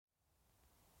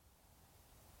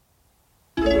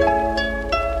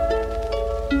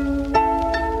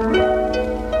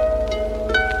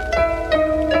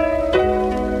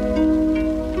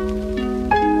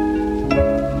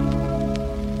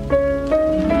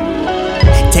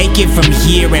Take it from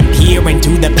here and peer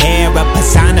into the pair of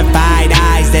personified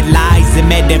eyes that lies a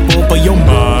metaphor for your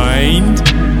mind.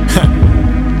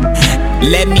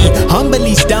 Let me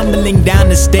humbly stumbling down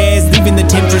the stairs, leaving the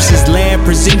temptress's lair,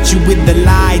 present you with the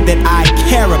lie that I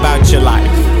care about your life.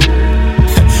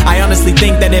 I honestly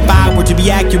think that if I were to be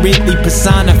accurately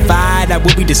personified, I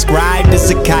would be described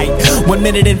as a kite. 1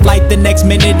 minute in flight, the next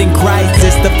minute in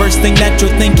crisis. The first thing that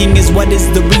you're thinking is, what is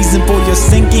the reason for your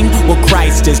sinking? Well,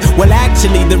 Christ is. Well,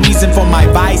 actually, the reason for my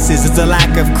vices is a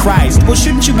lack of Christ. Well,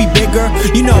 shouldn't you be bigger?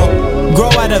 You know, grow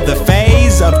out of the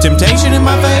phase of temptation in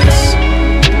my face?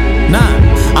 Nah,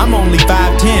 I'm only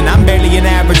 5'10", I'm barely an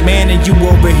average man, and you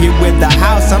over here with the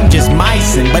house, I'm just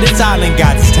micing. But it's all in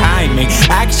God's timing.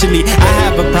 Actually, I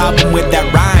have a problem with that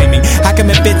rhyming. How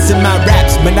come it fits in my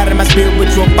raps, but not in my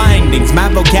spiritual findings? My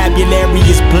vocabulary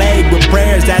is plagued with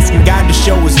prayers asking God to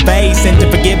show his face, and to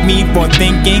forgive me for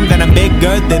thinking that I'm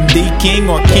bigger than the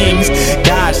king or kings.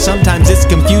 Gosh, sometimes it's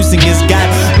confusing. Is God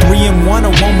 3 in 1,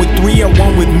 or 1 with 3, or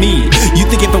 1 with me? You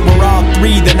think if it were all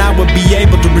 3, then I would be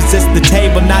able to resist the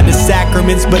table, not the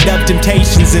sacraments, but of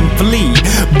temptations, and flee.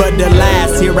 But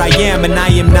alas, here I am, and I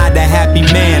am not a happy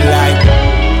man, like.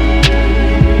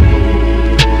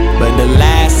 But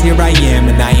alas, here I am,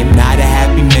 and I am not a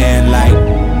happy man, like.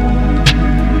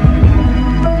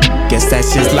 Guess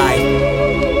that's just life.